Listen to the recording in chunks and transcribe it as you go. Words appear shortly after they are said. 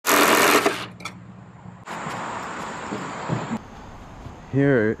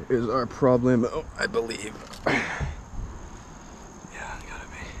Here is our problem, I believe. Yeah, gotta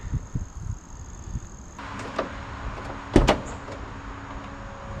be.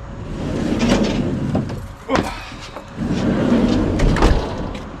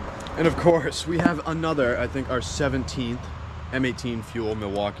 And of course, we have another, I think our 17th M18 fuel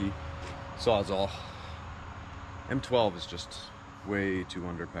Milwaukee Sawzall. M12 is just way too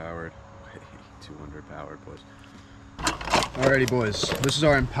underpowered. Way too underpowered, boys. Alrighty, boys. This is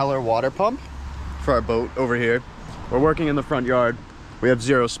our impeller water pump for our boat over here. We're working in the front yard. We have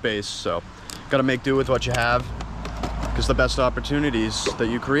zero space, so gotta make do with what you have, because the best opportunities that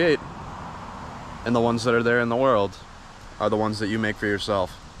you create and the ones that are there in the world are the ones that you make for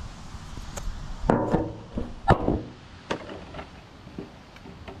yourself.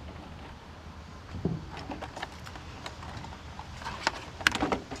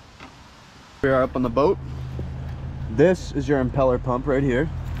 We are up on the boat. This is your impeller pump right here.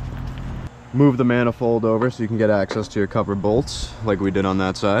 Move the manifold over so you can get access to your cover bolts like we did on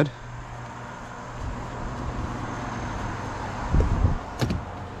that side.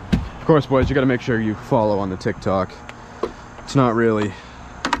 Of course, boys, you gotta make sure you follow on the TikTok. It's not really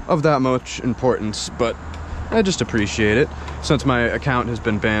of that much importance, but I just appreciate it since my account has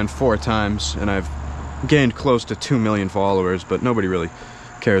been banned 4 times and I've gained close to 2 million followers, but nobody really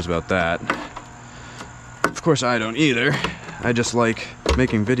cares about that. Of course, I don't either. I just like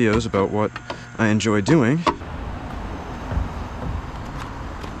making videos about what I enjoy doing.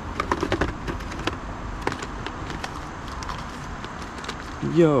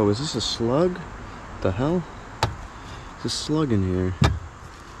 Yo, is this a slug? What the hell? There's a slug in here.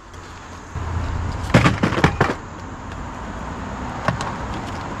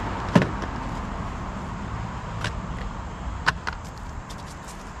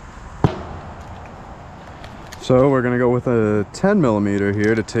 So we're gonna go with a 10mm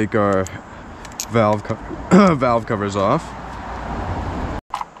here to take our valve covers off.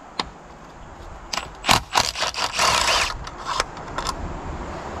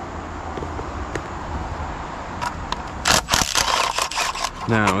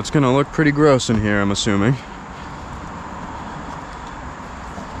 Now it's gonna look pretty gross in here, I'm assuming.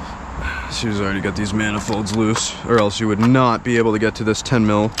 She's already got these manifolds loose, or else you would not be able to get to this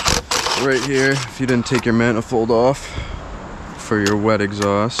 10mm right here if you didn't take your manifold off for your wet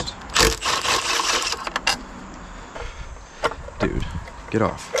exhaust. Dude, get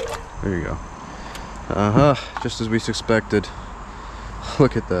off. There you go. Just as we suspected.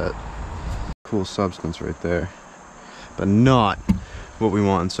 Look at that. Cool substance right there. But not what we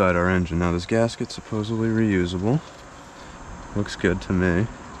want inside our engine. Now this gasket's supposedly reusable. Looks good to me.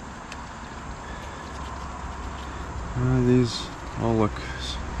 These all look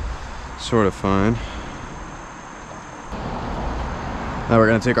sort of fine. Now we're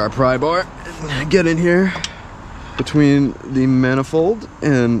gonna take our pry bar and get in here between the manifold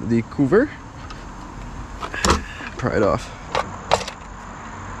and the cover. Pry it off.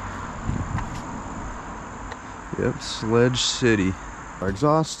 Yep, Sledge City. Our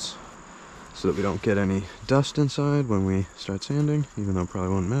exhausts, so that we don't get any dust inside when we start sanding, even though it probably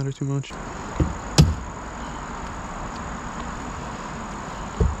won't matter too much.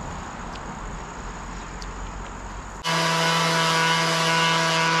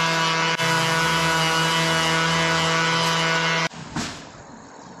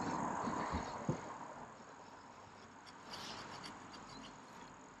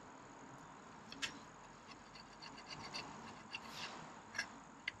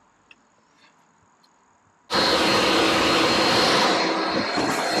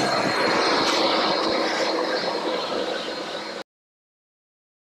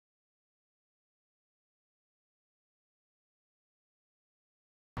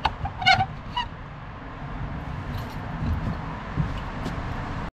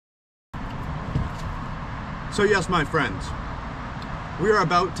 So yes, my friends, we are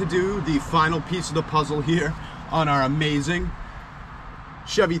about to do the final piece of the puzzle here on our amazing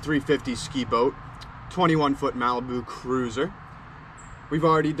Chevy 350 ski boat, 21-foot Malibu cruiser. We've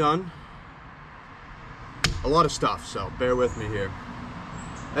already done a lot of stuff, so bear with me here.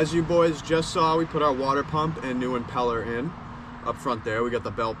 As you boys just saw, we put our water pump and new impeller in. Up front there, we got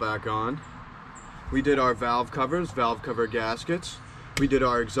the belt back on. We did our valve covers, valve cover gaskets. We did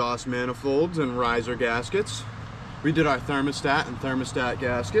our exhaust manifolds and riser gaskets. We did our thermostat and thermostat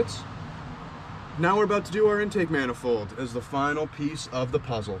gaskets. Now we're about to do our intake manifold as the final piece of the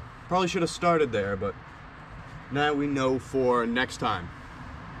puzzle. Probably should have started there, but now we know for next time.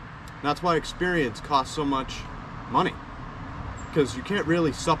 That's why experience costs so much money, because you can't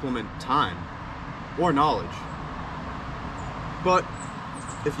really supplement time or knowledge. But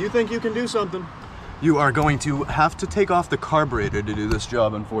if you think you can do something, you are going to have to take off the carburetor to do this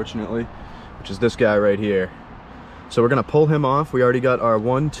job, unfortunately, which is this guy right here. So we're gonna pull him off. We already got our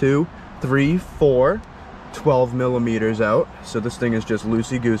 1, 2, 3, 4, 12 millimeters out. So this thing is just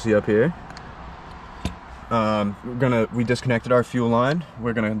loosey-goosey up here. We disconnected our fuel line.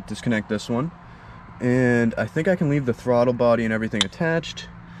 We're gonna disconnect this one. And I think I can leave the throttle body and everything attached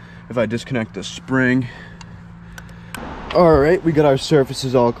if I disconnect the spring. All right, we got our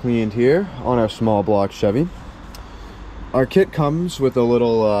surfaces all cleaned here on our small block Chevy. Our kit comes with a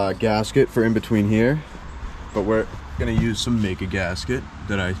little gasket for in between here, but we're gonna use some Make a gasket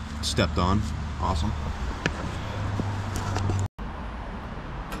that I stepped on. Awesome.